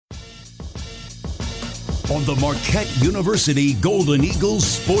on the Marquette University Golden Eagles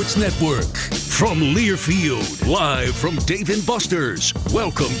Sports Network. From Learfield, live from Dave & Buster's,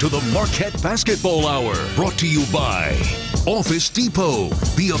 welcome to the Marquette Basketball Hour, brought to you by Office Depot,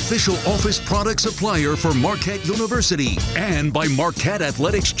 the official office product supplier for Marquette University, and by Marquette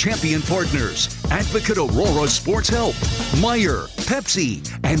Athletics champion partners, Advocate Aurora Sports Help, Meyer, Pepsi,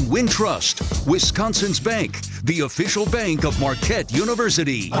 and Wintrust, Wisconsin's Bank, the official bank of Marquette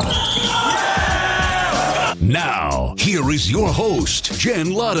University. Now, here is your host,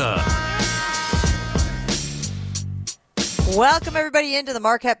 Jen Latta. Welcome, everybody, into the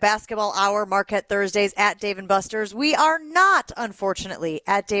Marquette Basketball Hour, Marquette Thursdays at Dave & Buster's. We are not, unfortunately,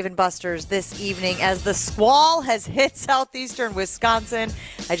 at Dave & Buster's this evening as the squall has hit southeastern Wisconsin.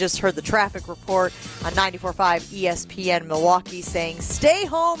 I just heard the traffic report on 94.5 ESPN Milwaukee saying, stay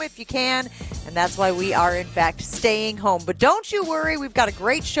home if you can, and that's why we are, in fact, staying home. But don't you worry, we've got a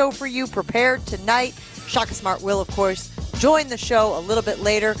great show for you prepared tonight. Shaka Smart will, of course, join the show a little bit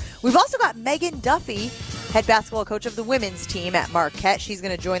later. We've also got Megan Duffy, head basketball coach of the women's team at Marquette. She's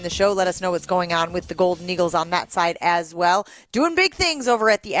going to join the show, let us know what's going on with the Golden Eagles on that side as well. Doing big things over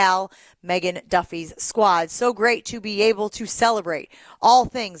at the Al, Megan Duffy's squad. So great to be able to celebrate all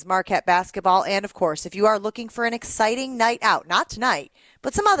things Marquette basketball. And, of course, if you are looking for an exciting night out, not tonight,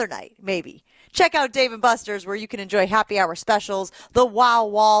 but some other night, maybe, check out Dave & Buster's, where you can enjoy happy hour specials, the Wow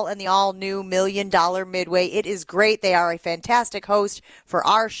Wall, and the all-new $1 Million Midway. It is great. They are a fantastic host for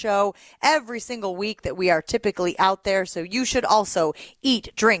our show every single week that we are typically out there. So you should also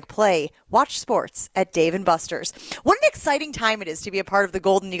eat, drink, play, watch sports at Dave & Buster's. What an exciting time it is to be a part of the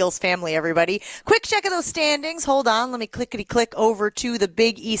Golden Eagles family, everybody. Quick check of those standings. Hold on. Let me clickety-click over to the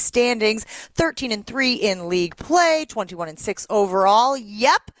Big East standings. 13-3 in league play, 21-6 overall.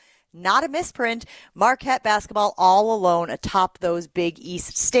 Yep. Not a misprint. Marquette basketball all alone atop those Big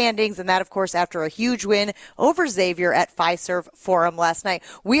East standings. And that, of course, after a huge win over Xavier at Fiserv Forum last night.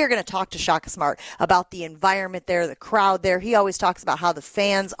 We are going to talk to Shaka Smart about the environment there, the crowd there. He always talks about how the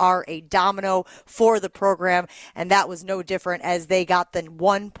fans are a domino for the program. And that was no different as they got the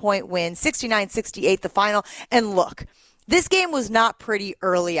 1-point win, 69-68 the final. And look, this game was not pretty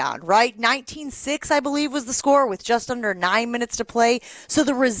early on, right? 19-6, I believe, was the score with just under 9 minutes to play. So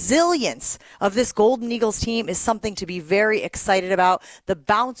the resilience of this Golden Eagles team is something to be very excited about. The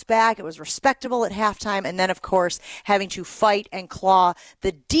bounce back, it was respectable at halftime. And then, of course, having to fight and claw.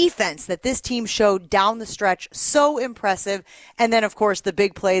 The defense that this team showed down the stretch, so impressive. And then, of course, the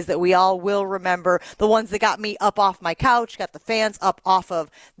big plays that we all will remember, the ones that got me up off my couch, got the fans up off of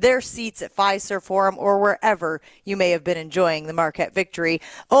their seats at Fiserv Forum or wherever you may have been enjoying the Marquette victory.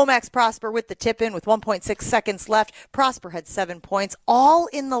 Omax Prosper with the tip-in with 1.6 seconds left. Prosper had 7 points, all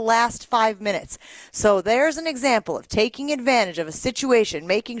in the last 5 minutes. So there's an example of taking advantage of a situation,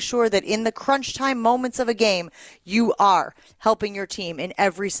 making sure that in the crunch time moments of a game, you are helping your team in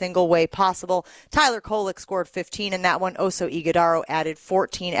every single way possible. Tyler Kolek scored 15 in that one. Oso Ighodaro added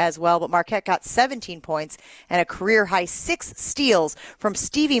 14 as well, but Marquette got 17 points and a career-high 6 steals from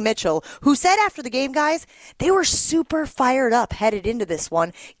Stevie Mitchell, who said after the game, guys, they were super fired up headed into this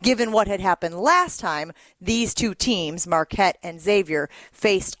one, given what had happened last time these two teams, Marquette and Xavier,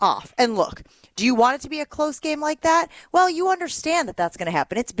 faced off. And look, do you want it to be a close game like that? Well, you understand that that's going to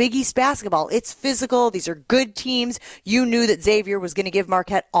happen. It's Big East basketball. It's physical. These are good teams. You knew that Xavier was going to give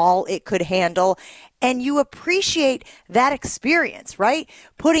Marquette all it could handle. And you appreciate that experience, right?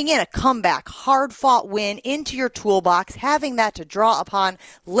 Putting in a comeback, hard-fought win into your toolbox, having that to draw upon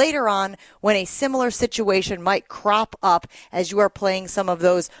later on when a similar situation might crop up as you are playing some of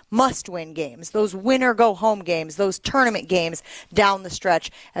those must-win games, those win-or-go-home games, those tournament games down the stretch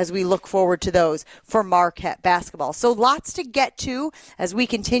as we look forward to those for Marquette basketball. So lots to get to as we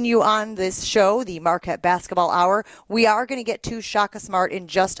continue on this show, the Marquette Basketball Hour. We are going to get to Shaka Smart in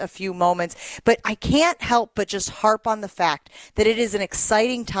just a few moments, but I can't help but just harp on the fact that it is an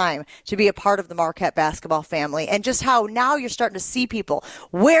exciting time to be a part of the Marquette basketball family, and just how now you're starting to see people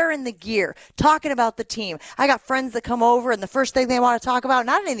wearing the gear, talking about the team. I got friends that come over and the first thing they want to talk about,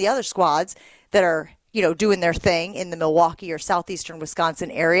 not any of the other squads that are, doing their thing in the Milwaukee or southeastern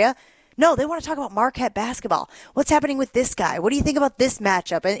Wisconsin area. No, they want to talk about Marquette basketball. What's happening with this guy? What do you think about this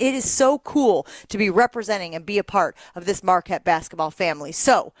matchup? And it is so cool to be representing and be a part of this Marquette basketball family.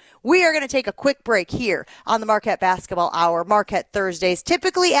 So we are going to take a quick break here on the Marquette Basketball Hour, Marquette Thursdays,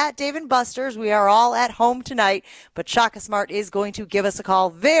 typically at Dave & Buster's. We are all at home tonight, but Shaka Smart is going to give us a call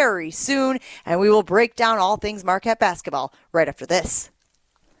very soon, and we will break down all things Marquette basketball right after this.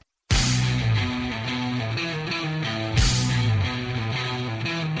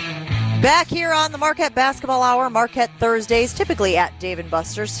 Back here on the Marquette Basketball Hour, Marquette Thursdays, typically at Dave &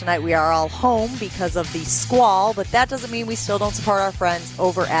 Buster's. Tonight we are all home because of the squall, but that doesn't mean we still don't support our friends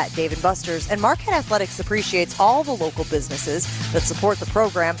over at Dave & Buster's. And Marquette Athletics appreciates all the local businesses that support the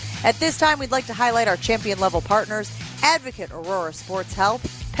program. At this time, we'd like to highlight our champion-level partners, Advocate Aurora Sports Health,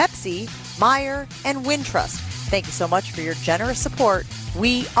 Pepsi, Meijer, and Wintrust. Thank you so much for your generous support.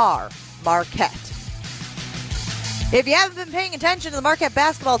 We are Marquette. If you haven't been paying attention to the Marquette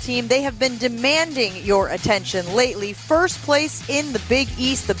basketball team, they have been demanding your attention lately. First place in the Big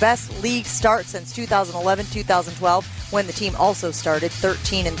East, the best league start since 2011-2012, when the team also started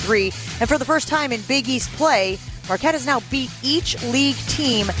 13-3. And for the first time in Big East play, Marquette has now beat each league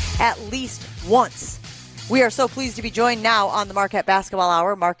team at least once. We are so pleased to be joined now on the Marquette Basketball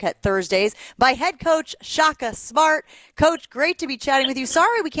Hour, Marquette Thursdays, by head coach Shaka Smart. Coach, great to be chatting with you.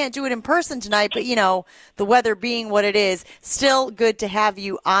 Sorry we can't do it in person tonight, but, you know, the weather being what it is, still good to have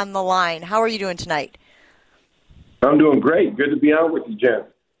you on the line. How are you doing tonight? I'm doing great. Good to be on with you, Jen.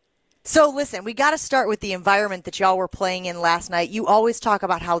 So, listen, we got to start with the environment that y'all were playing in last night. You always talk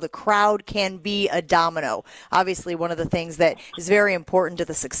about how the crowd can be a domino. Obviously, one of the things that is very important to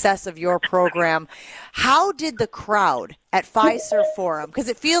the success of your program. How did the crowd at Fiserv Forum, because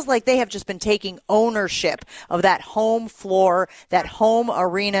it feels like they have just been taking ownership of that home floor, that home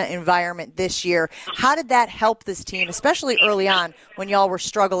arena environment this year. How did that help this team, especially early on when y'all were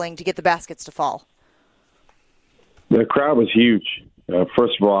struggling to get the baskets to fall? The crowd was huge.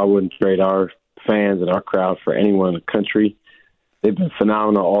 First of all, I wouldn't trade our fans and our crowd for anyone in the country. They've been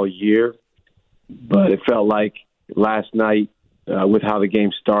phenomenal all year, but it felt like last night, with how the game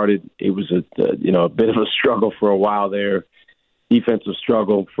started, it was a bit of a struggle for a while there. Defensive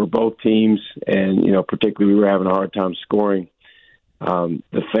struggle for both teams, and particularly we were having a hard time scoring.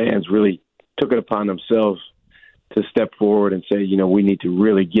 The fans really took it upon themselves to step forward and say, we need to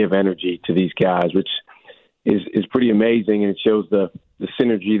really give energy to these guys, which is pretty amazing, and it shows the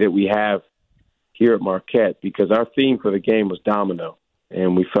synergy that we have here at Marquette, because our theme for the game was domino,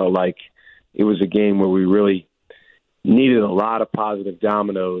 and we felt like it was a game where we really needed a lot of positive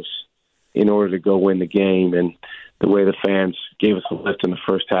dominoes in order to go win the game, and the way the fans gave us a lift in the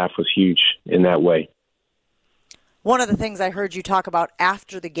first half was huge in that way. One of the things I heard you talk about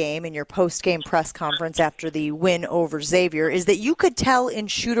after the game in your post-game press conference after the win over Xavier is that you could tell in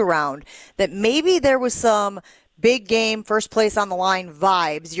shoot-around that maybe there was some big game, first place on the line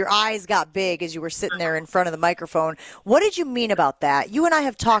vibes. Your eyes got big as you were sitting there in front of the microphone. What did you mean about that? You and I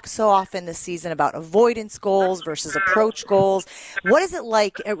have talked so often this season about avoidance goals versus approach goals. What is it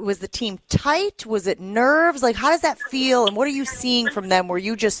like? Was the team tight? Was it nerves? Like, how does that feel? And what are you seeing from them where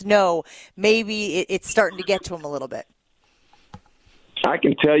you just know maybe it's starting to get to them a little bit? I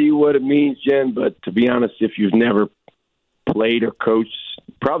can tell you what it means, Jen, but to be honest, if you've never played or coached,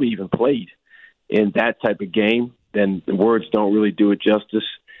 probably even played in that type of game, then the words don't really do it justice.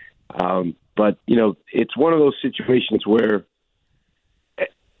 But, it's one of those situations where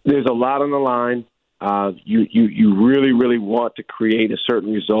there's a lot on the line. You really, really want to create a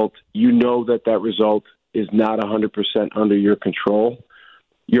certain result. You know that result is not 100% under your control.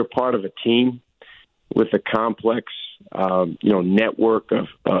 You're part of a team with a complex, network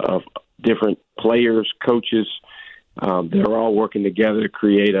of different players, coaches that are all working together to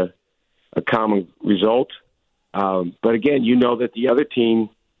create a common result. But again, you know that the other team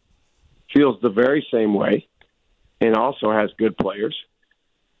feels the very same way and also has good players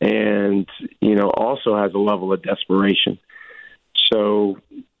and, also has a level of desperation. So,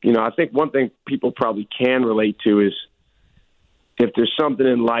 I think one thing people probably can relate to is if there's something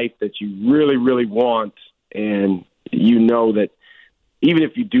in life that you really, really want and you know that even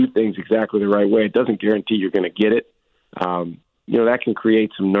if you do things exactly the right way, it doesn't guarantee you're going to get it. That can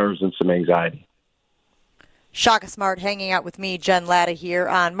create some nerves and some anxiety. Shaka Smart hanging out with me, Jen Latta, here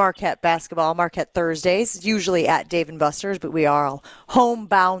on Marquette Basketball, Marquette Thursdays, usually at Dave & Buster's, but we are all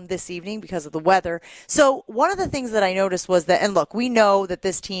homebound this evening because of the weather. So one of the things that I noticed was that, and look, we know that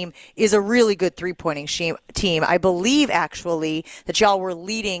this team is a really good three-pointing team. I believe, actually, that y'all were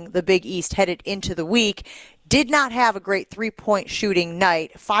leading the Big East headed into the week. Did not have a great three-point shooting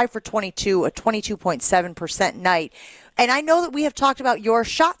night, 5 for 22, a 22.7% night. And I know that we have talked about your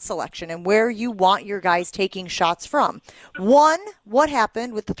shot selection and where you want your guys taking shots from. One, what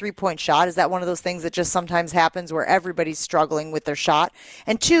happened with the three-point shot? Is that one of those things that just sometimes happens where everybody's struggling with their shot?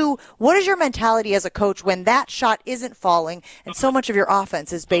 And two, what is your mentality as a coach when that shot isn't falling and so much of your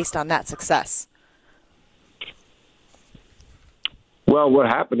offense is based on that success? Well, what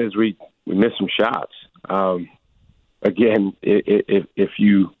happened is we missed some shots. Again, if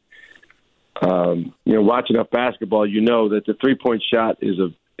you watch enough basketball, you know that the three-point shot is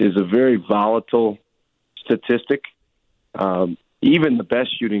is a very volatile statistic. Even the best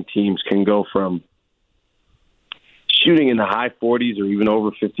shooting teams can go from shooting in the high 40s or even over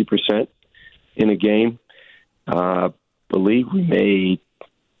 50% in a game. Believe we made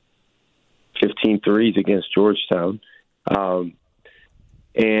 15 threes against Georgetown.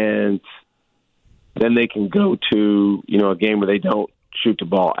 And then they can go to, a game where they don't shoot the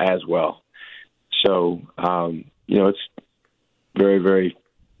ball as well. So, it's very, very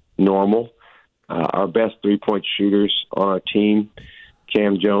normal. Our best three-point shooters on our team,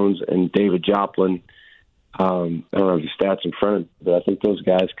 Cam Jones and David Joplin, I don't have the stats in front of me, but I think those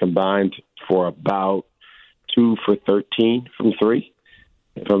guys combined for about 2 for 13 from three,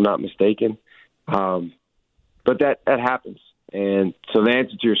 if I'm not mistaken. But that happens. And so the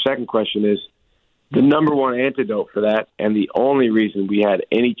answer to your second question is the number one antidote for that, and the only reason we had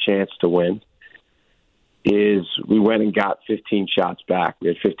any chance to win, is we went and got 15 shots back. We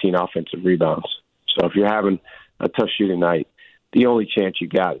had 15 offensive rebounds. So if you're having a tough shooting night, the only chance you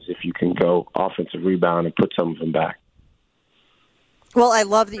got is if you can go offensive rebound and put some of them back. Well, I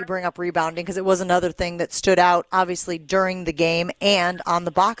love that you bring up rebounding because it was another thing that stood out, obviously, during the game and on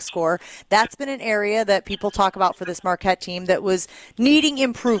the box score. That's been an area that people talk about for this Marquette team that was needing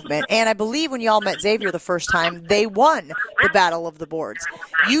improvement. And I believe when you all met Xavier the first time, they won the Battle of the Boards.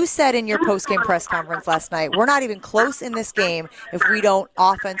 You said in your post-game press conference last night, we're not even close in this game if we don't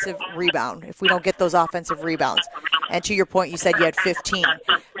offensive rebound, if we don't get those offensive rebounds. And to your point, you said you had 15.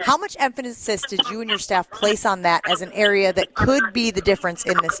 How much emphasis did you and your staff place on that as an area that could be the difference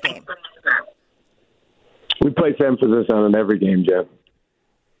in this game? We place emphasis on it every game, Jeff.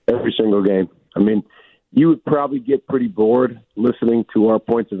 Every single game. I mean, you would probably get pretty bored listening to our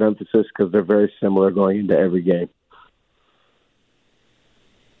points of emphasis because they're very similar going into every game.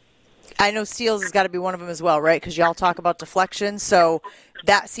 I know steals has got to be one of them as well, right? Because y'all talk about deflection. So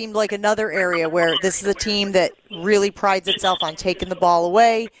that seemed like another area where this is a team that really prides itself on taking the ball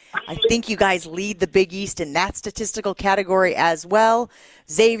away. I think you guys lead the Big East in that statistical category as well.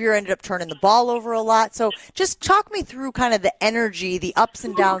 Xavier ended up turning the ball over a lot. So just talk me through kind of the energy, the ups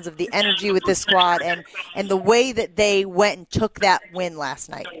and downs of the energy with this squad and the way that they went and took that win last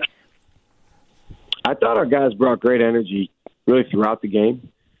night. I thought our guys brought great energy really throughout the game.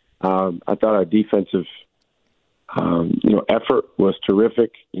 I thought our defensive, effort was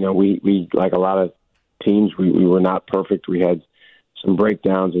terrific. We like a lot of teams, we were not perfect. We had some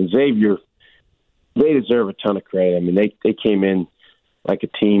breakdowns. And Xavier, they deserve a ton of credit. I mean, they came in like a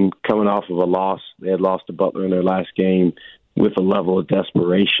team coming off of a loss. They had lost to Butler in their last game with a level of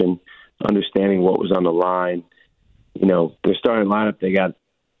desperation, understanding what was on the line. Their starting lineup, they got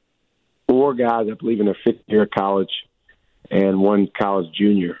 4 guys, I believe, in their 5th year of college and 1 college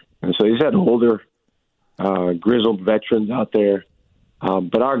junior. And so he's had older, grizzled veterans out there.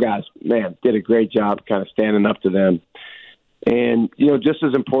 But our guys, man, did a great job kind of standing up to them. And, just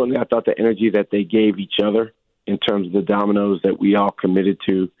as importantly, I thought the energy that they gave each other in terms of the dominoes that we all committed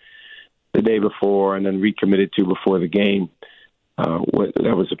to the day before and then recommitted to before the game,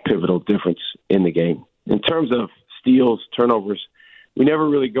 that was a pivotal difference in the game. In terms of steals, turnovers, we never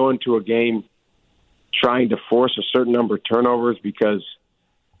really go into a game trying to force a certain number of turnovers because,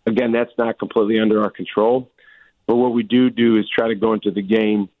 again, that's not completely under our control. But what we do is try to go into the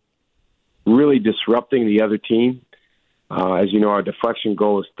game really disrupting the other team. As you know, our deflection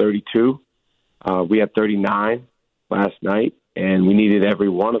goal is 32. We had 39 last night, and we needed every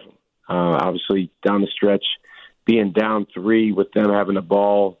one of them. Obviously, down the stretch, being down 3 with them having the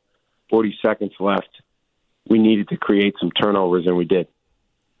ball, 40 seconds left, we needed to create some turnovers, and we did.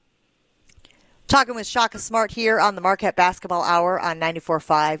 Talking with Shaka Smart here on the Marquette Basketball Hour on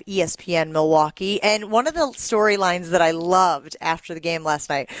 94.5 ESPN Milwaukee. And one of the storylines that I loved after the game last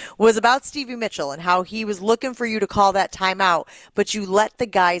night was about Stevie Mitchell and how he was looking for you to call that timeout, but you let the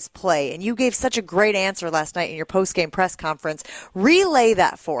guys play. And you gave such a great answer last night in your post-game press conference. Relay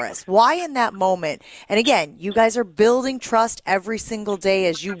that for us. Why in that moment? And again, you guys are building trust every single day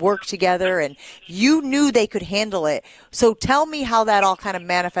as you work together, and you knew they could handle it. So tell me how that all kind of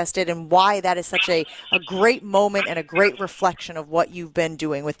manifested and why that is such a great moment and a great reflection of what you've been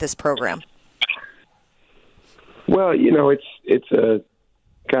doing with this program. Well, it's a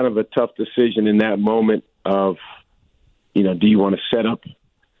kind of a tough decision in that moment of, do you want to set up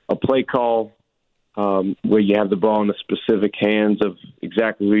a play call where you have the ball in the specific hands of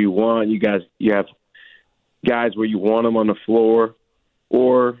exactly who you want? You have guys where you want them on the floor,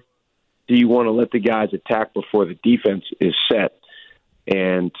 or do you want to let the guys attack before the defense is set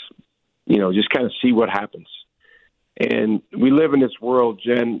and, just kind of see what happens? And we live in this world,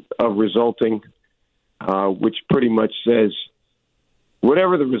 Jen, of resulting, which pretty much says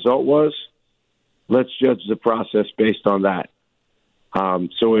whatever the result was, let's judge the process based on that.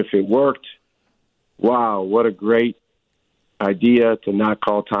 So if it worked, wow, what a great idea to not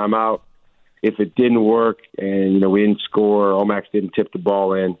call timeout. If it didn't work and, we didn't score, Omax didn't tip the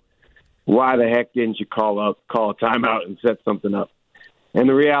ball in, why the heck didn't you call a timeout and set something up? And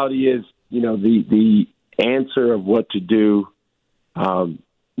the reality is, the answer of what to do,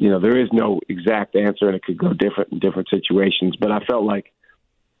 there is no exact answer, and it could go different in different situations. But I felt like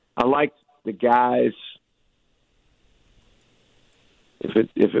I liked the guys. If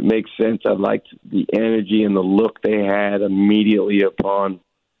it makes sense, I liked the energy and the look they had immediately upon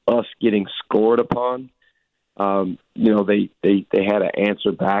us getting scored upon. They had an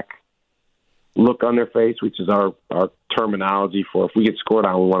answer back look on their face, which is our terminology for if we get scored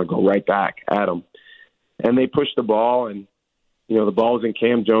on, we want to go right back at them. And they pushed the ball, and the ball's in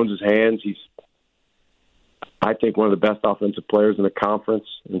Cam Jones's hands. He's, I think, one of the best offensive players in the conference,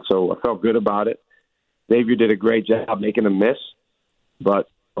 and so I felt good about it. Xavier did a great job making a miss, but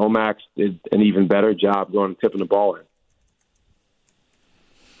Omax did an even better job going and tipping the ball in.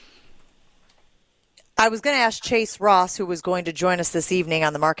 I was going to ask Chase Ross, who was going to join us this evening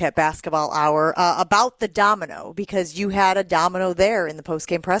on the Marquette Basketball Hour, about the domino, because you had a domino there in the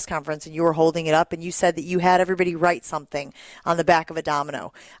postgame press conference, and you were holding it up, and you said that you had everybody write something on the back of a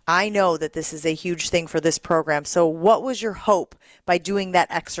domino. I know that this is a huge thing for this program. So what was your hope by doing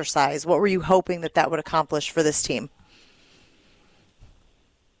that exercise? What were you hoping that would accomplish for this team?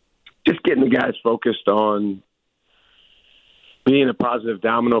 Just getting the guys focused on being a positive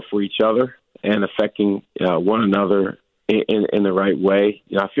domino for each other and affecting one another in the right way.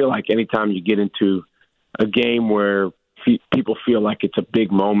 I feel like anytime you get into a game where people feel like it's a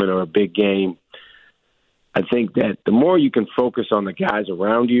big moment or a big game, I think that the more you can focus on the guys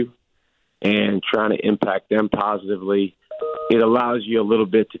around you and trying to impact them positively, it allows you a little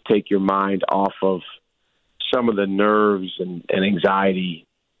bit to take your mind off of some of the nerves and anxiety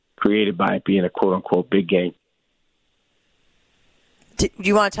created by it being a quote-unquote big game. Do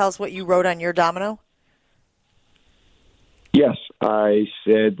you want to tell us what you wrote on your domino? Yes, I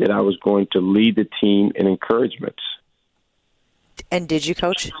said that I was going to lead the team in encouragements. And did you,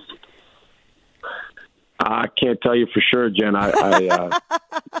 Coach? I can't tell you for sure, Jen.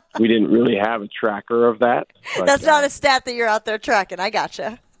 We didn't really have a tracker of that. But, that's not a stat that you're out there tracking. I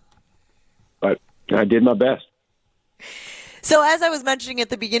gotcha. But I did my best. So as I was mentioning at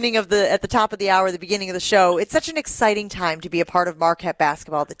the top of the hour, the beginning of the show, it's such an exciting time to be a part of Marquette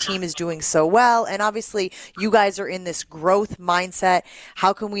basketball. The team is doing so well, and obviously you guys are in this growth mindset.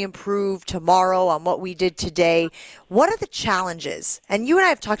 How can we improve tomorrow on what we did today? What are the challenges? And you and I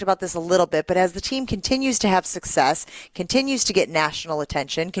have talked about this a little bit, but as the team continues to have success, continues to get national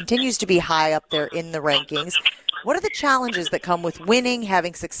attention, continues to be high up there in the rankings, what are the challenges that come with winning,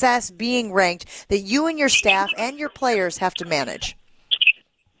 having success, being ranked, that you and your staff and your players have to manage?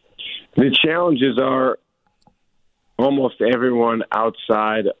 The challenges are almost everyone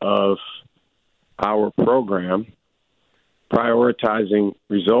outside of our program prioritizing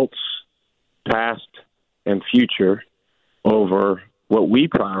results, past and future, over what we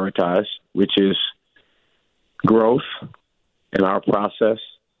prioritize, which is growth in our process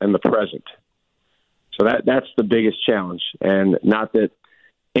and the present. So that's the biggest challenge. And not that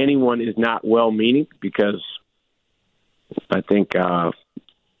anyone is not well-meaning, because I think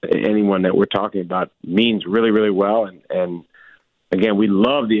anyone that we're talking about means really, really well. And again, we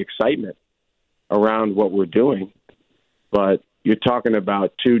love the excitement around what we're doing, but you're talking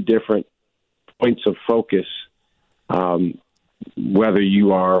about two different points of focus, whether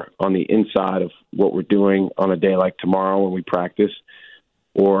you are on the inside of what we're doing on a day like tomorrow when we practice,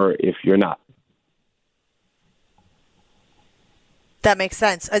 or if you're not. That makes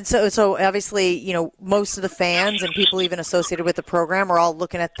sense. And so obviously, most of the fans and people even associated with the program are all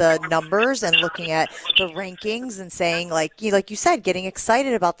looking at the numbers and looking at the rankings and saying, like you said, getting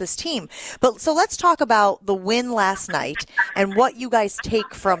excited about this team. But so let's talk about the win last night and what you guys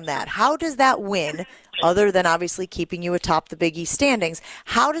take from that. How does that win, other than obviously keeping you atop the Big East standings,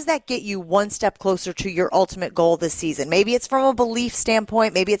 how does that get you one step closer to your ultimate goal this season? Maybe it's from a belief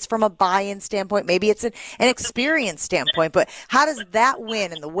standpoint, maybe it's from a buy-in standpoint, maybe it's an experience standpoint, but how does that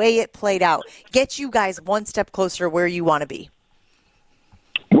win and the way it played out get you guys one step closer where you want to be?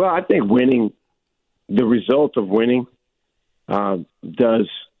 Well, I think winning, the result of winning, does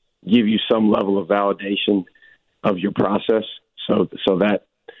give you some level of validation of your process. So that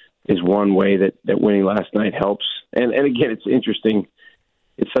is one way that winning last night helps. And again, it's interesting.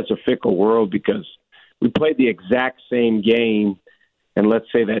 It's such a fickle world because we played the exact same game and let's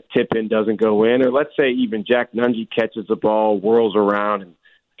say that tip-in doesn't go in, or let's say even Jack Nungy catches the ball, whirls around, and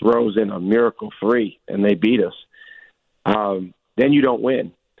throws in a miracle three, and they beat us, then you don't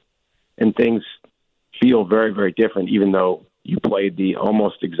win. And things feel very, very different, even though you played the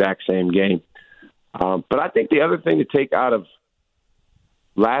almost exact same game. But I think the other thing to take out of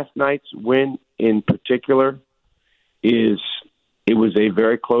last night's win in particular is it was a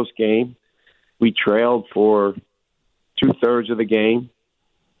very close game. We trailed for two-thirds of the game.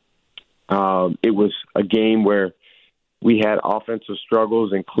 It was a game where we had offensive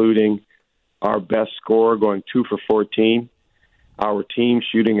struggles, including our best scorer going 2 for 14, our team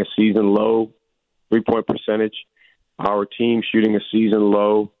shooting a season-low three-point percentage, our team shooting a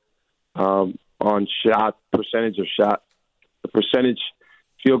season-low on shot percentage of shot, the percentage,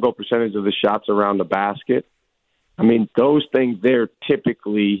 field goal percentage of the shots around the basket. I mean, those things there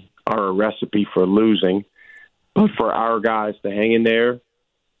typically are a recipe for losing. But for our guys to hang in there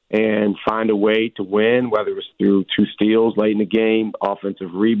and find a way to win, whether it's through 2 steals late in the game,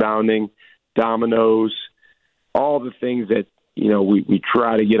 offensive rebounding, dominoes, all the things that, we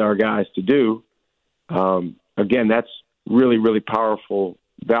try to get our guys to do. Again, that's really, really powerful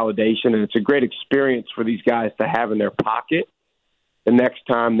validation, and it's a great experience for these guys to have in their pocket the next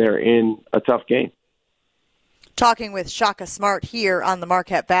time they're in a tough game. Talking with Shaka Smart here on the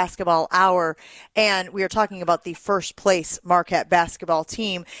Marquette Basketball Hour, and we are talking about the first place Marquette basketball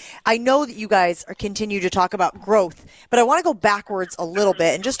team. I know that you guys continue to talk about growth, but I want to go backwards a little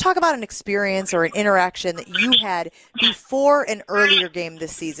bit and just talk about an experience or an interaction that you had before an earlier game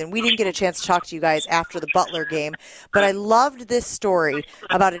this season. We didn't get a chance to talk to you guys after the Butler game, but I loved this story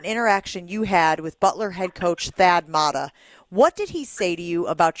about an interaction you had with Butler head coach Thad Matta. What did he say to you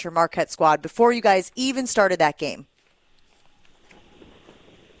about your Marquette squad before you guys even started that game?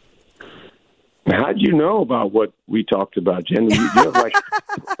 How'd you know about what we talked about, Jen? Do you have like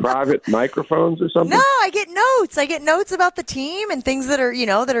private microphones or something? No, I get notes. I get notes about the team and things that are,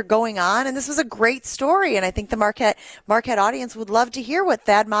 that are going on. And this was a great story. And I think the Marquette audience would love to hear what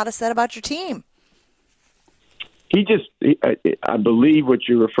Thad Matta said about your team. I believe what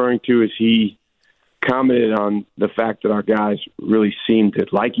you're referring to is he commented on the fact that our guys really seem to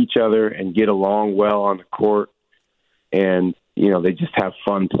like each other and get along well on the court, and they just have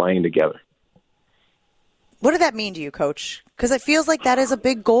fun playing together. What did that mean to you, Coach? Because it feels like that is a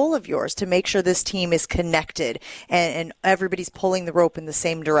big goal of yours, to make sure this team is connected and everybody's pulling the rope in the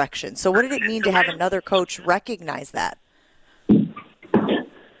same direction. So what did it mean to have another coach recognize that?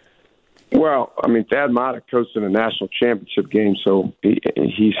 Well, Thad Matta coached in a national championship game, so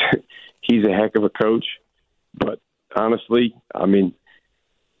he's a heck of a coach. But honestly, I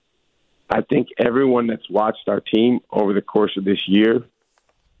think everyone that's watched our team over the course of this year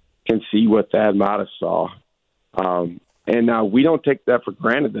can see what Thad Matta saw. And now we don't take that for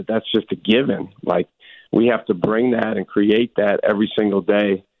granted, that that's just a given. Like, we have to bring that and create that every single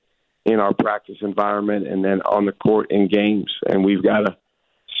day in our practice environment and then on the court in games. And we've got to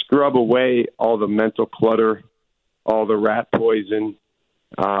scrub away all the mental clutter, all the rat poison,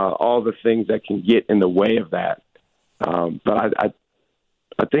 all the things that can get in the way of that. But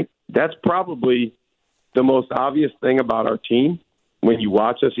I think that's probably the most obvious thing about our team when you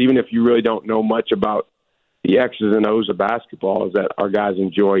watch us, even if you really don't know much about the X's and O's of basketball, is that our guys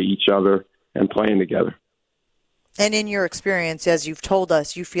enjoy each other and playing together. And in your experience, as you've told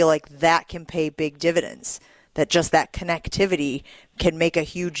us, you feel like that can pay big dividends, that just that connectivity can make a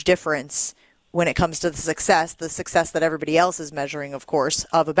huge difference when it comes to the success that everybody else is measuring, of course,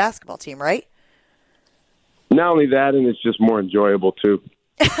 of a basketball team, right? Not only that, and it's just more enjoyable, too.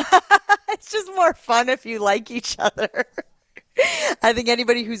 It's just more fun if you like each other. I think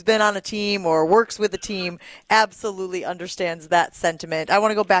anybody who's been on a team or works with a team absolutely understands that sentiment. I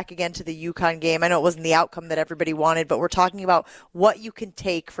want to go back again to the UConn game. I know it wasn't the outcome that everybody wanted, but we're talking about what you can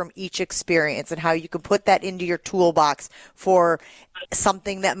take from each experience and how you can put that into your toolbox for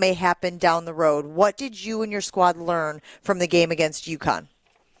something that may happen down the road. What did you and your squad learn from the game against UConn?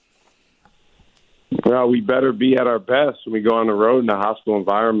 Well, we better be at our best when we go on the road in a hostile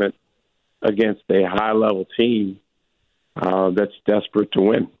environment against a high-level team that's desperate to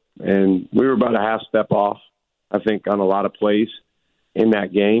win. And we were about a half step off, I think, on a lot of plays in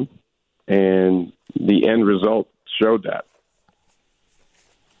that game, and the end result showed that.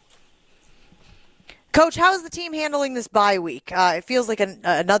 Coach, how is the team handling this bye week? It feels like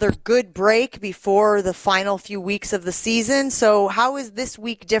another good break before the final few weeks of the season. So how is this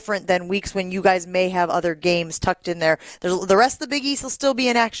week different than weeks when you guys may have other games tucked in there? The rest of the Big East will still be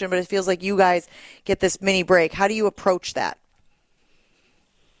in action, but it feels like you guys get this mini break. How do you approach that?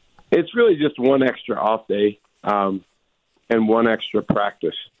 It's really just one extra off day. and one extra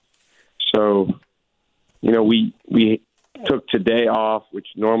practice. So, we took today off, which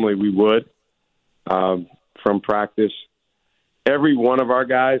normally we would, from practice. Every one of our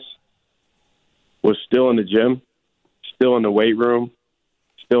guys was still in the gym, still in the weight room,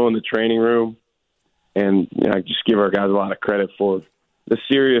 still in the training room. And I just give our guys a lot of credit for the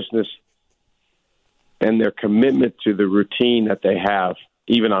seriousness and their commitment to the routine that they have,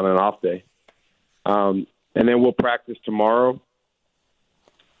 even on an off day. And then we'll practice tomorrow.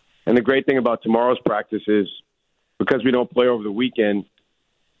 And the great thing about tomorrow's practice is because we don't play over the weekend,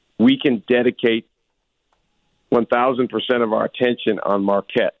 we can dedicate 1,000% of our attention on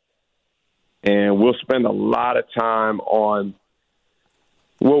Marquette. And we'll spend a lot of time on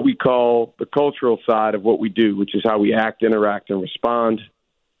what we call the cultural side of what we do, which is how we act, interact, and respond.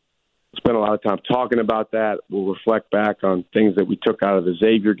 We'll spend a lot of time talking about that. We'll reflect back on things that we took out of the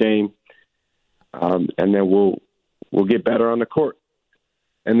Xavier game. And then we'll get better on the court.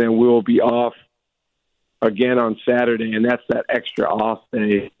 And then we'll be off again on Saturday, and that's that extra off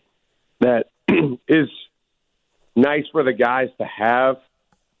day that is nice for the guys to have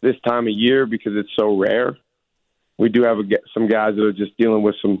this time of year because it's so rare. We do have some guys that are just dealing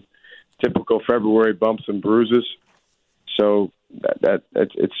with some typical February bumps and bruises. So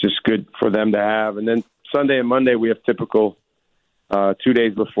it's just good for them to have. And then Sunday and Monday we have typical 2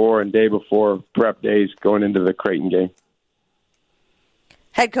 days before and day before prep days going into the Creighton game.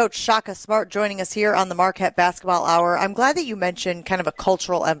 Head coach Shaka Smart joining us here on the Marquette Basketball Hour. I'm glad that you mentioned kind of a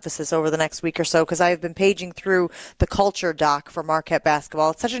cultural emphasis over the next week or so because I have been paging through the culture doc for Marquette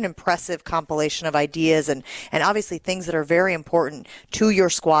Basketball. It's such an impressive compilation of ideas and obviously things that are very important to your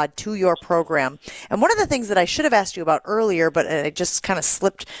squad, to your program. And one of the things that I should have asked you about earlier, but it just kind of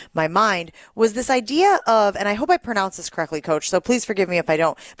slipped my mind, was this idea of, and I hope I pronounce this correctly, Coach, so please forgive me if I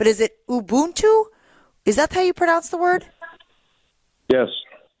don't, but is it Ubuntu? Is that how you pronounce the word? Yes,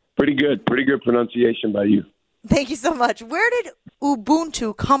 pretty good pronunciation by you. Thank you so much. Where did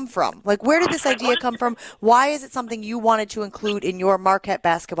Ubuntu come from? Like, where did this idea come from? Why is it something you wanted to include in your Marquette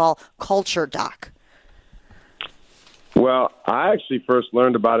Basketball culture doc? Well, I actually first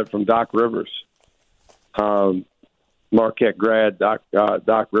learned about it from Doc Rivers, Marquette grad, Doc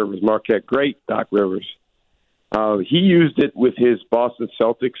Rivers, Marquette great Doc Rivers. He used it with his Boston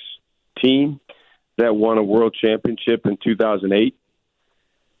Celtics team that won a world championship in 2008.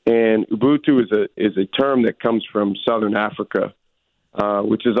 And Ubuntu is a term that comes from Southern Africa,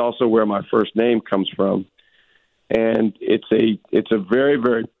 which is also where my first name comes from. And it's a very,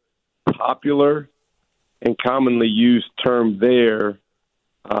 very popular and commonly used term there,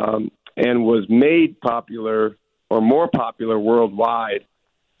 and was made popular or more popular worldwide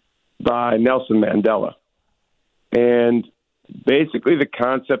by Nelson Mandela. And basically the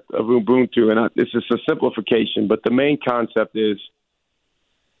concept of Ubuntu, and this is a simplification, but the main concept is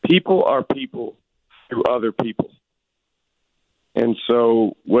people are people through other people. And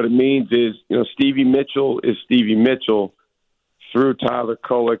so what it means is, Stevie Mitchell is Stevie Mitchell through Tyler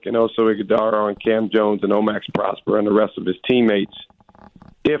Kolek and Oso Ighodaro and Cam Jones and Omax Prosper and the rest of his teammates.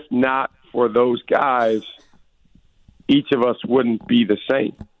 If not for those guys, each of us wouldn't be the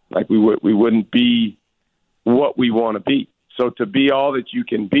same. Like we wouldn't be what we want to be. So to be all that you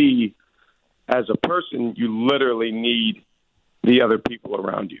can be as a person, you literally need the other people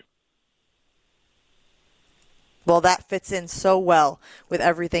around you. Well, that fits in so well with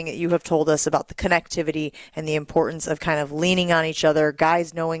everything that you have told us about the connectivity and the importance of kind of leaning on each other,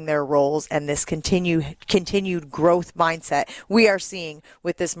 guys knowing their roles, and this continued growth mindset we are seeing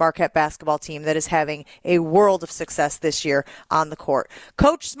with this Marquette basketball team that is having a world of success this year on the court.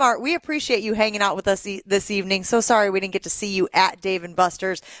 Coach Smart, we appreciate you hanging out with us this evening. So sorry we didn't get to see you at Dave &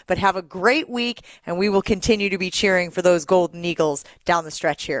 Buster's, but have a great week, and we will continue to be cheering for those Golden Eagles down the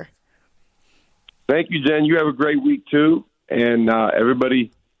stretch here. Thank you, Jen. You have a great week, too. And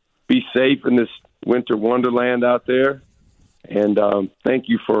everybody be safe in this winter wonderland out there. And thank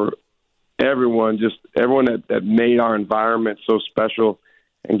you for everyone that made our environment so special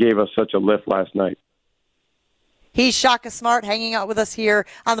and gave us such a lift last night. He's Shaka Smart hanging out with us here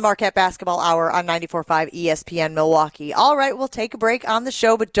on the Marquette Basketball Hour on 94.5 ESPN Milwaukee. All right, we'll take a break on the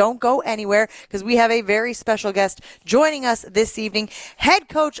show, but don't go anywhere because we have a very special guest joining us this evening. Head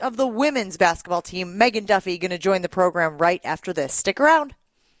coach of the women's basketball team, Megan Duffy, going to join the program right after this. Stick around.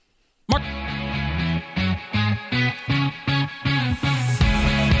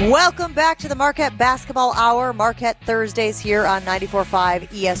 Welcome back to the Marquette Basketball Hour. Marquette Thursdays here on 94.5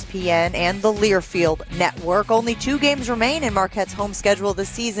 ESPN and the Learfield Network. Only 2 games remain in Marquette's home schedule this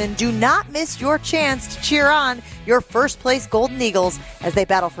season. Do not miss your chance to cheer on your first-place Golden Eagles as they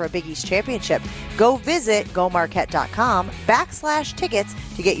battle for a Big East championship. Go visit gomarquette.com/tickets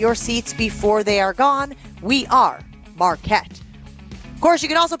to get your seats before they are gone. We are Marquette. Of course, you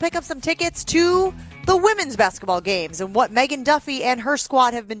can also pick up some tickets to the women's basketball games, and what Megan Duffy and her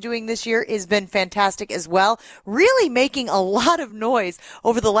squad have been doing this year has been fantastic as well, really making a lot of noise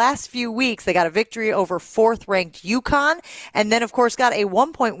over the last few weeks. They got a victory over 4th-ranked UConn, and then, of course, got a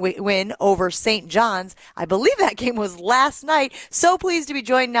 1-point win over St. John's. I believe that game was last night. So pleased to be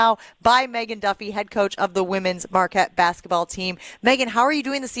joined now by Megan Duffy, head coach of the women's Marquette basketball team. Megan, how are you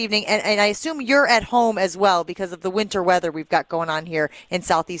doing this evening? And I assume you're at home as well because of the winter weather we've got going on here in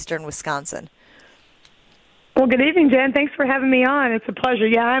southeastern Wisconsin. Well, good evening, Jen. Thanks for having me on. It's a pleasure.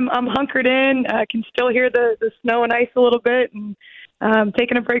 Yeah, I'm hunkered in. I can still hear the snow and ice a little bit, and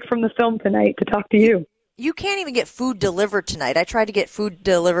taking a break from the film tonight to talk to you. You can't even get food delivered tonight. I tried to get food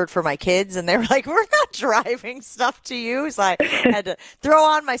delivered for my kids, and they were like, we're not driving stuff to you. So I had to throw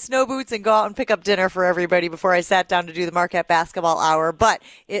on my snow boots and go out and pick up dinner for everybody before I sat down to do the Marquette Basketball Hour. But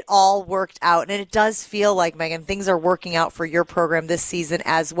it all worked out, and it does feel like, Megan, things are working out for your program this season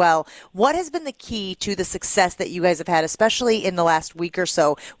as well. What has been the key to the success that you guys have had, especially in the last week or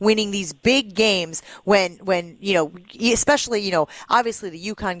so, winning these big games when especially, obviously the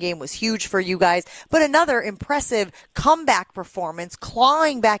UConn game was huge for you guys, but another impressive comeback performance,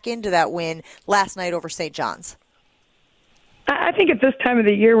 clawing back into that win last night over St. John's? I think at this time of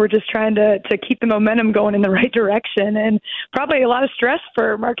the year, we're just trying to keep the momentum going in the right direction, and probably a lot of stress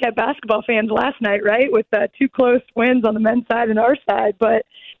for Marquette basketball fans last night, right, with 2 close wins on the men's side and our side. But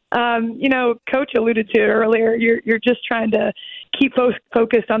Coach alluded to it earlier. You're just trying to keep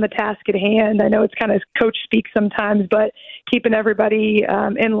focused on the task at hand. I know it's kind of coach speak sometimes, but keeping everybody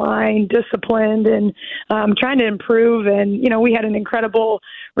in line, disciplined, and trying to improve. And, we had an incredible,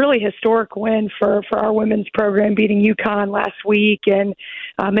 really historic win for our women's program, beating UConn last week. And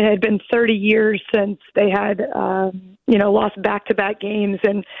it had been 30 years since they had, lost back-to-back games.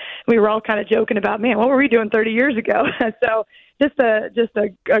 And we were all kind of joking about, man, what were we doing 30 years ago? So just a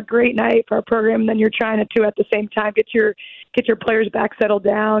great night for our program. And then you're trying to at the same time get your players back settled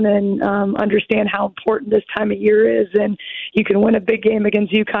down and understand how important this time of year is. And you can win a big game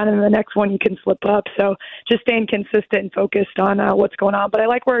against UConn, and the next one you can slip up. So just staying consistent and focused on what's going on. But I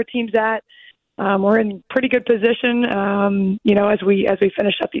like where our team's at. We're in pretty good position, as we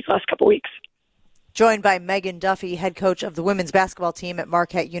finish up these last couple weeks. Joined by Megan Duffy, head coach of the women's basketball team at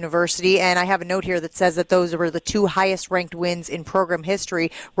Marquette University. And I have a note here that says that those were the 2 highest ranked wins in program history,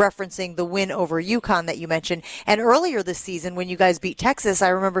 referencing the win over UConn that you mentioned. And earlier this season, when you guys beat Texas, I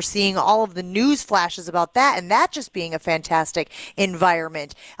remember seeing all of the news flashes about that, and that just being a fantastic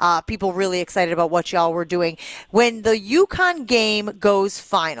environment. People really excited about what y'all were doing. When the UConn game goes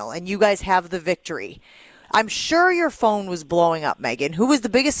final and you guys have the victory, I'm sure your phone was blowing up, Megan. Who was the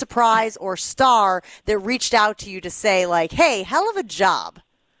biggest surprise or star that reached out to you to say, like, hey, hell of a job?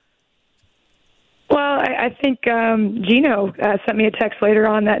 Well, I think Gino sent me a text later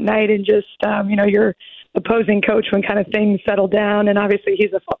on that night, and just, your opposing coach when kind of things settle down. And obviously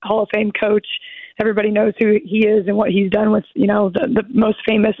he's a Hall of Fame coach. Everybody knows who he is and what he's done with, the most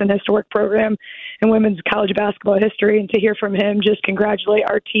famous and historic program in women's college basketball history. And to hear from him just congratulate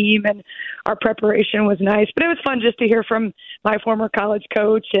our team and our preparation was nice. But it was fun just to hear from my former college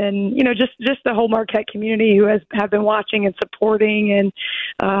coach and, just the whole Marquette community who have been watching and supporting and,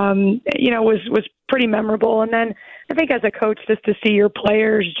 was pretty memorable. And then I think as a coach, just to see your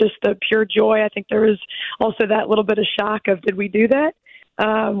players, just the pure joy, I think there was also that little bit of shock of, did we do that?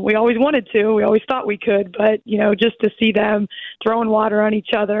 We always wanted to. We always thought we could. But, just to see them throwing water on each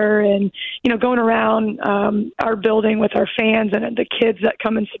other and, going around our building with our fans and the kids that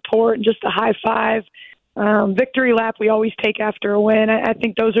come and support and just a high five, victory lap we always take after a win. I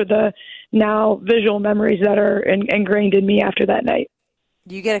think those are the now visual memories that are ingrained in me after that night.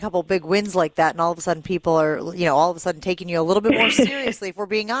 You get a couple big wins like that, and all of a sudden people are, all of a sudden taking you a little bit more seriously, if we're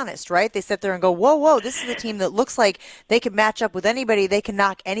being honest, right? They sit there and go, whoa, this is a team that looks like they could match up with anybody. They can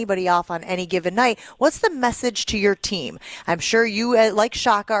knock anybody off on any given night. What's the message to your team? I'm sure you, like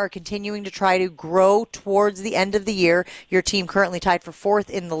Shaka, are continuing to try to grow towards the end of the year. Your team currently tied for 4th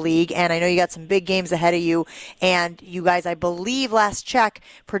in the league, and I know you got some big games ahead of you, and you guys, I believe, last check,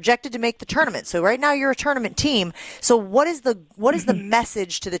 projected to make the tournament. So right now you're a tournament team. So what is the message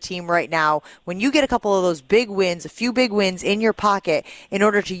message to the team right now when you get a couple of those big wins, a few big wins in your pocket in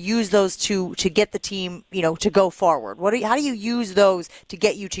order to use those to get the team, to go forward? How do you use those to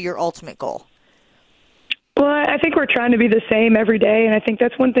get you to your ultimate goal? Well, I think we're trying to be the same every day, and I think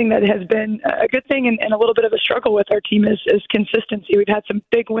that's one thing that has been a good thing and a little bit of a struggle with our team is consistency. We've had some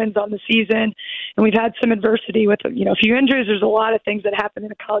big wins on the season, and we've had some adversity with, a few injuries. There's a lot of things that happen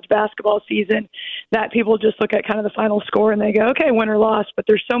in a college basketball season that people just look at kind of the final score and they go, okay, win or loss, but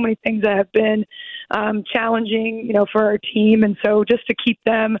there's so many things that have been challenging, for our team, and so just to keep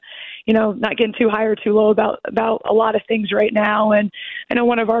them, not getting too high or too low about a lot of things right now. And I know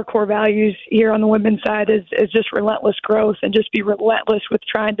one of our core values here on the women's side is just relentless growth and just be relentless with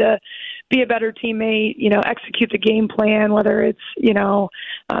trying to be a better teammate, execute the game plan, whether it's,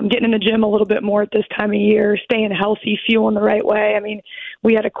 getting in the gym a little bit more at this time of year, staying healthy, fueling the right way. I mean,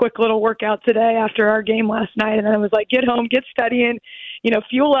 we had a quick little workout today after our game last night, and then I was like, get home, get studying,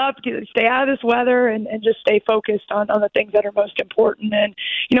 fuel up, stay out of this weather, and just stay focused on the things that are most important. And,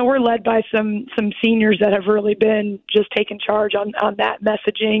 we're led by some seniors that have really been just taking charge on that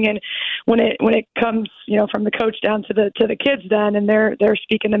messaging. And when it comes, from the coach down to the kids then, and they're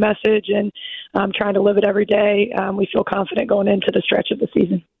speaking the message and trying to live it every day, we feel confident going into the stretch of the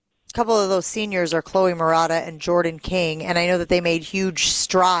season. A couple of those seniors are Chloe Murata and Jordan King, and I know that they made huge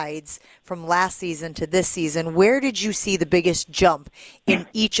strides from last season to this season. Where did you see the biggest jump in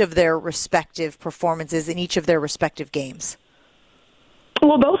each of their respective performances in each of their respective games?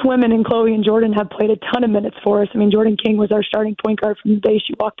 Well, both women, and Chloe and Jordan, have played a ton of minutes for us. I mean, Jordan King was our starting point guard from the day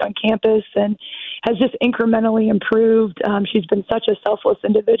she walked on campus and has just incrementally improved. She's been such a selfless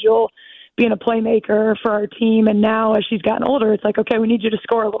individual, being a playmaker for our team. And now as she's gotten older, it's like, okay, we need you to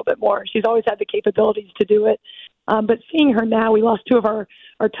score a little bit more. She's always had the capabilities to do it. But seeing her now, we lost two of our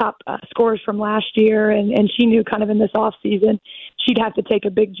top scorers from last year, and she knew kind of in this off season she'd have to take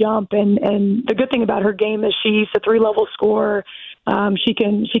a big jump. And the good thing about her game is she's a 3-level scorer. She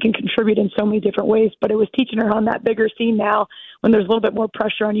can contribute in so many different ways, but it was teaching her on that bigger scene now when there's a little bit more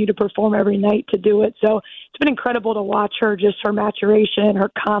pressure on you to perform every night to do it. So it's been incredible to watch her, just her maturation,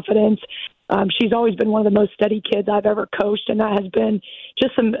 her confidence. She's always been one of the most steady kids I've ever coached, and that has been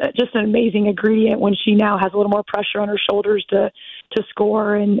just an amazing ingredient when she now has a little more pressure on her shoulders to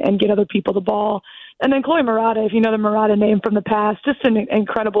score and get other people the ball. And then Chloe Murata, if you know the Murata name from the past, just an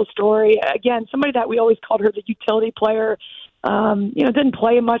incredible story. Again, somebody that we always called her the utility player. Didn't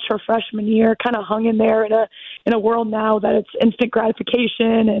play much her freshman year, kind of hung in there in a world now that it's instant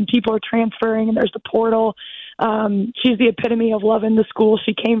gratification and people are transferring and there's the portal. She's the epitome of loving the school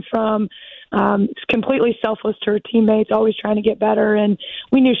she came from. It's completely selfless to her teammates, always trying to get better. And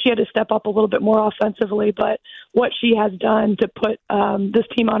we knew she had to step up a little bit more offensively, but what she has done to put this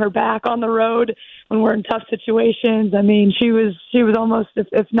team on her back on the road when we're in tough situations. I mean, she was almost,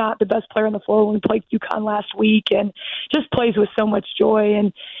 if not the best player on the floor when we played UConn last week, and just plays with so much joy.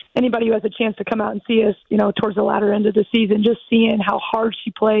 And anybody who has a chance to come out and see us, towards the latter end of the season, just seeing how hard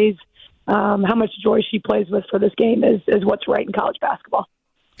she plays, how much joy she plays with for this game is what's right in college basketball.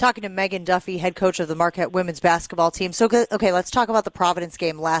 Talking to Megan Duffy, head coach of the Marquette women's basketball team. So, okay, let's talk about the Providence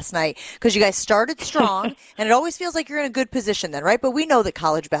game last night, because you guys started strong, and it always feels like you're in a good position then, right? But we know that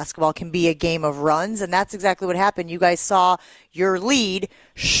college basketball can be a game of runs, and that's exactly what happened. You guys saw your lead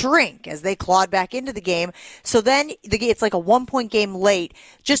shrink as they clawed back into the game. So then it's like a 1-point game late.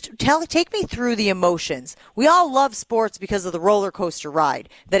 Just take me through the emotions. We all love sports because of the roller coaster ride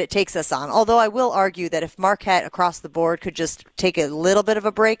that it takes us on. Although I will argue that if Marquette across the board could just take a little bit of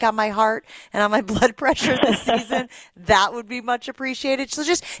a break on my heart and on my blood pressure this season, that would be much appreciated. So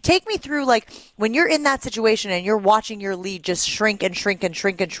just take me through, like, when you're in that situation and you're watching your lead just shrink and shrink and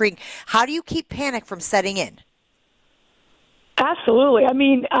shrink and shrink, how do you keep panic from setting in? Absolutely. I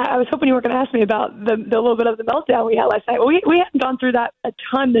mean, I was hoping you were going to ask me about the little bit of the meltdown we had last night. Well, we haven't gone through that a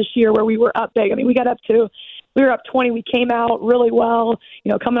ton this year where we were up big. I mean, we were up 20. We came out really well.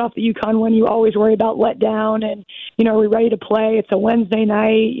 Coming off the UConn win, you always worry about letdown. And, are we ready to play? It's a Wednesday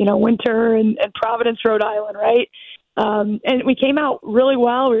night, winter in Providence, Rhode Island, right? And we came out really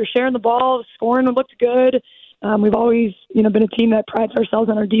well. We were sharing the ball. Scoring looked good. We've always, been a team that prides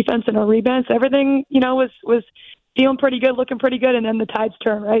ourselves on our defense and our rebounds. Everything, was feeling pretty good, looking pretty good, and then the tides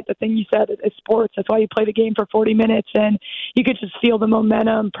turn, right? The thing you said is sports. That's why you play the game for 40 minutes, and you could just feel the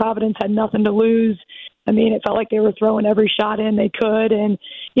momentum. Providence had nothing to lose. I mean, it felt like they were throwing every shot in they could, and,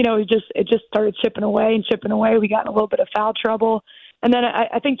 it just started chipping away. We got in a little bit of foul trouble. And then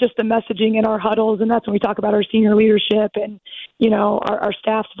I think just the messaging in our huddles, and that's when we talk about our senior leadership and, our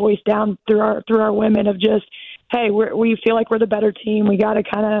staff's voice down through our women of just, hey, we feel like we're the better team. We got to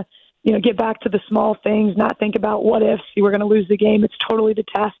kind of get back to the small things, not think about what ifs. You were going to lose the game. It's totally the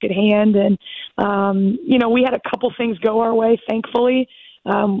task at hand. And, we had a couple things go our way, thankfully.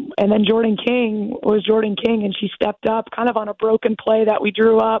 And then Jordan King was Jordan King, and she stepped up kind of on a broken play that we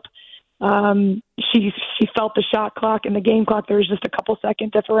drew up. She felt the shot clock and the game clock. There was just a couple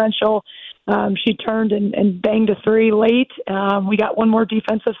second differential. She turned and banged a three late. We got one more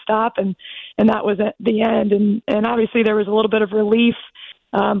defensive stop, and that was at the end. And obviously there was a little bit of relief.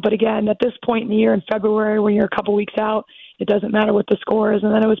 But again, at this point in the year in February, when you're a couple weeks out, it doesn't matter what the score is.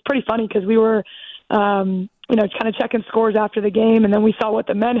 And then it was pretty funny because we were, kind of checking scores after the game, and then we saw what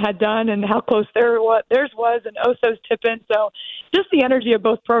the men had done and how close theirs was, and Oso's tip-in. So just the energy of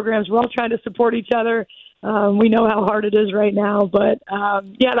both programs. We're all trying to support each other. We know how hard it is right now, but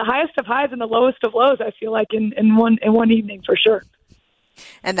the highest of highs and the lowest of lows, I feel like in one evening for sure.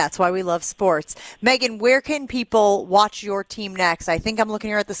 And that's why we love sports. Megan, where can people watch your team next? I think I'm looking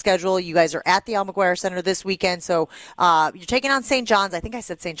here at the schedule. You guys are at the Al McGuire Center this weekend, so you're taking on St. John's. I think I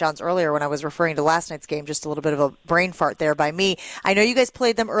said St. John's earlier when I was referring to last night's game. Just a little bit of a brain fart there by me. I know you guys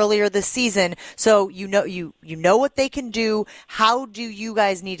played them earlier this season, so you know what they can do. How do you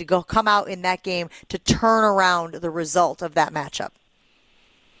guys need to come out in that game to turn around the result of that matchup?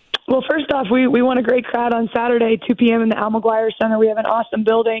 Well, first off, we want a great crowd on Saturday, 2 p.m. in the Al McGuire Center. We have an awesome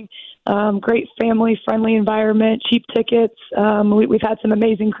building, great family-friendly environment, cheap tickets. We've had some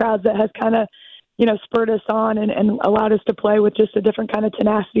amazing crowds that has kind of, spurred us on and allowed us to play with just a different kind of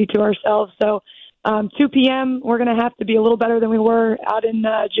tenacity to ourselves. So 2 p.m., we're going to have to be a little better than we were out in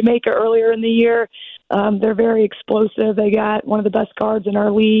Jamaica earlier in the year. They're very explosive. They got one of the best guards in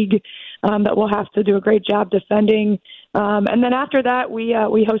our league that will have to do a great job defending. And then after that, we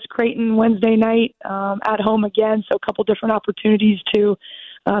host Creighton Wednesday night at home again. So a couple different opportunities to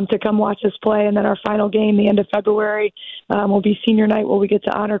come watch us play. And then our final game, the end of February, will be senior night where we get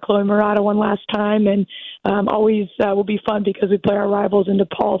to honor Chloe Murata one last time. And always will be fun because we play our rivals in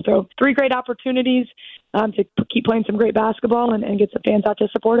DePaul. So 3 great opportunities to keep playing some great basketball and get some fans out to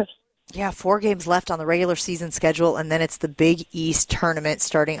support us. Yeah, 4 games left on the regular season schedule, and then it's the Big East tournament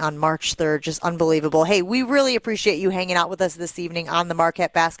starting on March 3rd. Just unbelievable. Hey, we really appreciate you hanging out with us this evening on the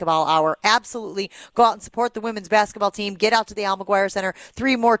Marquette Basketball Hour. Absolutely. Go out and support the women's basketball team. Get out to the Al McGuire Center.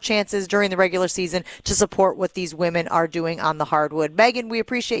 3 more chances during the regular season to support what these women are doing on the hardwood. Megan, we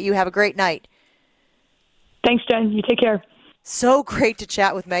appreciate you. Have a great night. Thanks, Jen. You take care. So great to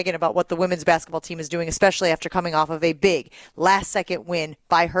chat with Megan about what the women's basketball team is doing, especially after coming off of a big last-second win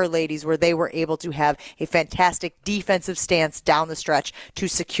by her ladies where they were able to have a fantastic defensive stance down the stretch to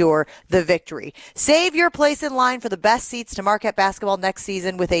secure the victory. Save your place in line for the best seats to Marquette basketball next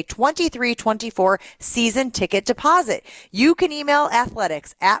season with a 23-24 season ticket deposit. You can email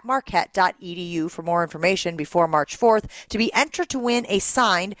athletics@marquette.edu for more information before March 4th to be entered to win a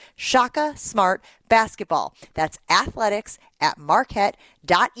signed Shaka Smart basketball. That's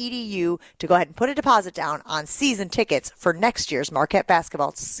athletics@marquette.edu to go ahead and put a deposit down on season tickets for next year's Marquette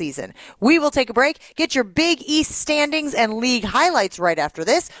basketball season. We will take a break, get your Big East standings and league highlights right after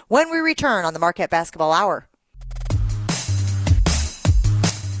this when we return on the Marquette Basketball Hour.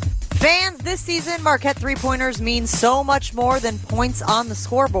 Fans, this season, Marquette three-pointers mean so much more than points on the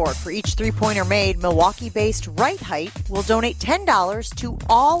scoreboard. For each three-pointer made, Milwaukee-based Right Height will donate $10 to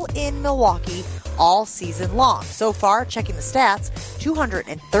All in Milwaukee all season long. So far, checking the stats,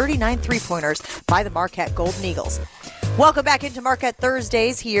 239 three-pointers by the Marquette Golden Eagles. Welcome back into Marquette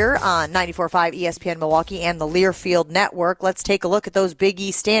Thursdays here on 94.5 ESPN Milwaukee and the Learfield Network. Let's take a look at those Big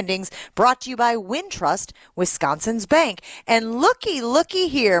East standings brought to you by Wintrust, Wisconsin's bank. And looky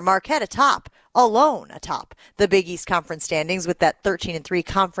here, Marquette alone atop the Big East Conference standings with that 13-3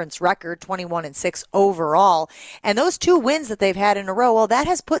 conference record, 21-6 overall. And those 2 wins that they've had in a row, well, that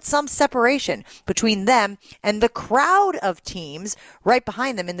has put some separation between them and the crowd of teams right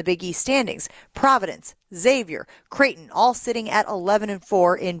behind them in the Big East standings. Providence, Xavier, Creighton, all sitting at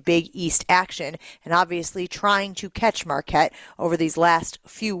 11-4 in Big East action, and obviously trying to catch Marquette over these last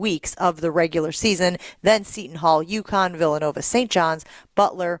few weeks of the regular season. Then Seton Hall, UConn, Villanova, St. John's,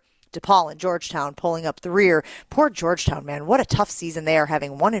 Butler, DePaul and Georgetown pulling up the rear. Poor Georgetown, man. What a tough season they are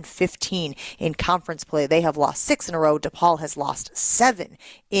having. 1-15 in conference play. They have lost 6 in a row. DePaul has lost 7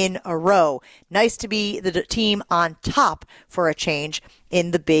 in a row. Nice to be the team on top for a change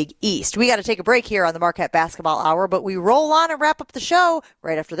in the Big East. We got to take a break here on the Marquette Basketball Hour, but we roll on and wrap up the show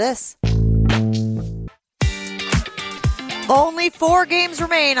right after this. Only 4 games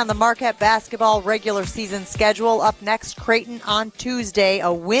remain on the Marquette basketball regular season schedule. Up next, Creighton on Tuesday.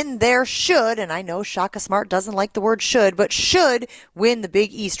 A win there should, and I know Shaka Smart doesn't like the word should, but should win the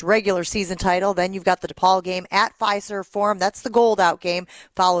Big East regular season title. Then you've got the DePaul game at Fiserv Forum. That's the gold out game,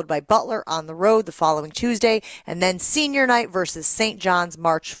 followed by Butler on the road the following Tuesday, and then senior night versus St. John's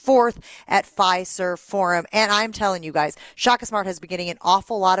March 4th at Fiserv Forum. And I'm telling you guys, Shaka Smart has been getting an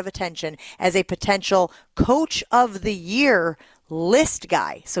awful lot of attention as a potential Coach of the Year list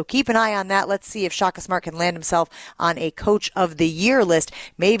guy. So keep an eye on that. Let's see if Shaka Smart can land himself on a Coach of the Year list.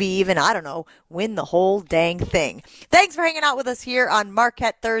 Maybe even, I don't know, win the whole dang thing. Thanks for hanging out with us here on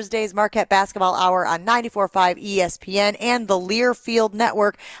Marquette Thursdays, Marquette Basketball Hour on 94.5 ESPN and the Learfield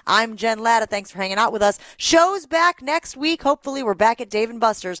Network. I'm Jen Latta. Thanks for hanging out with us. Show's back next week. Hopefully we're back at Dave &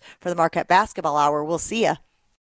 Buster's for the Marquette Basketball Hour. We'll see ya.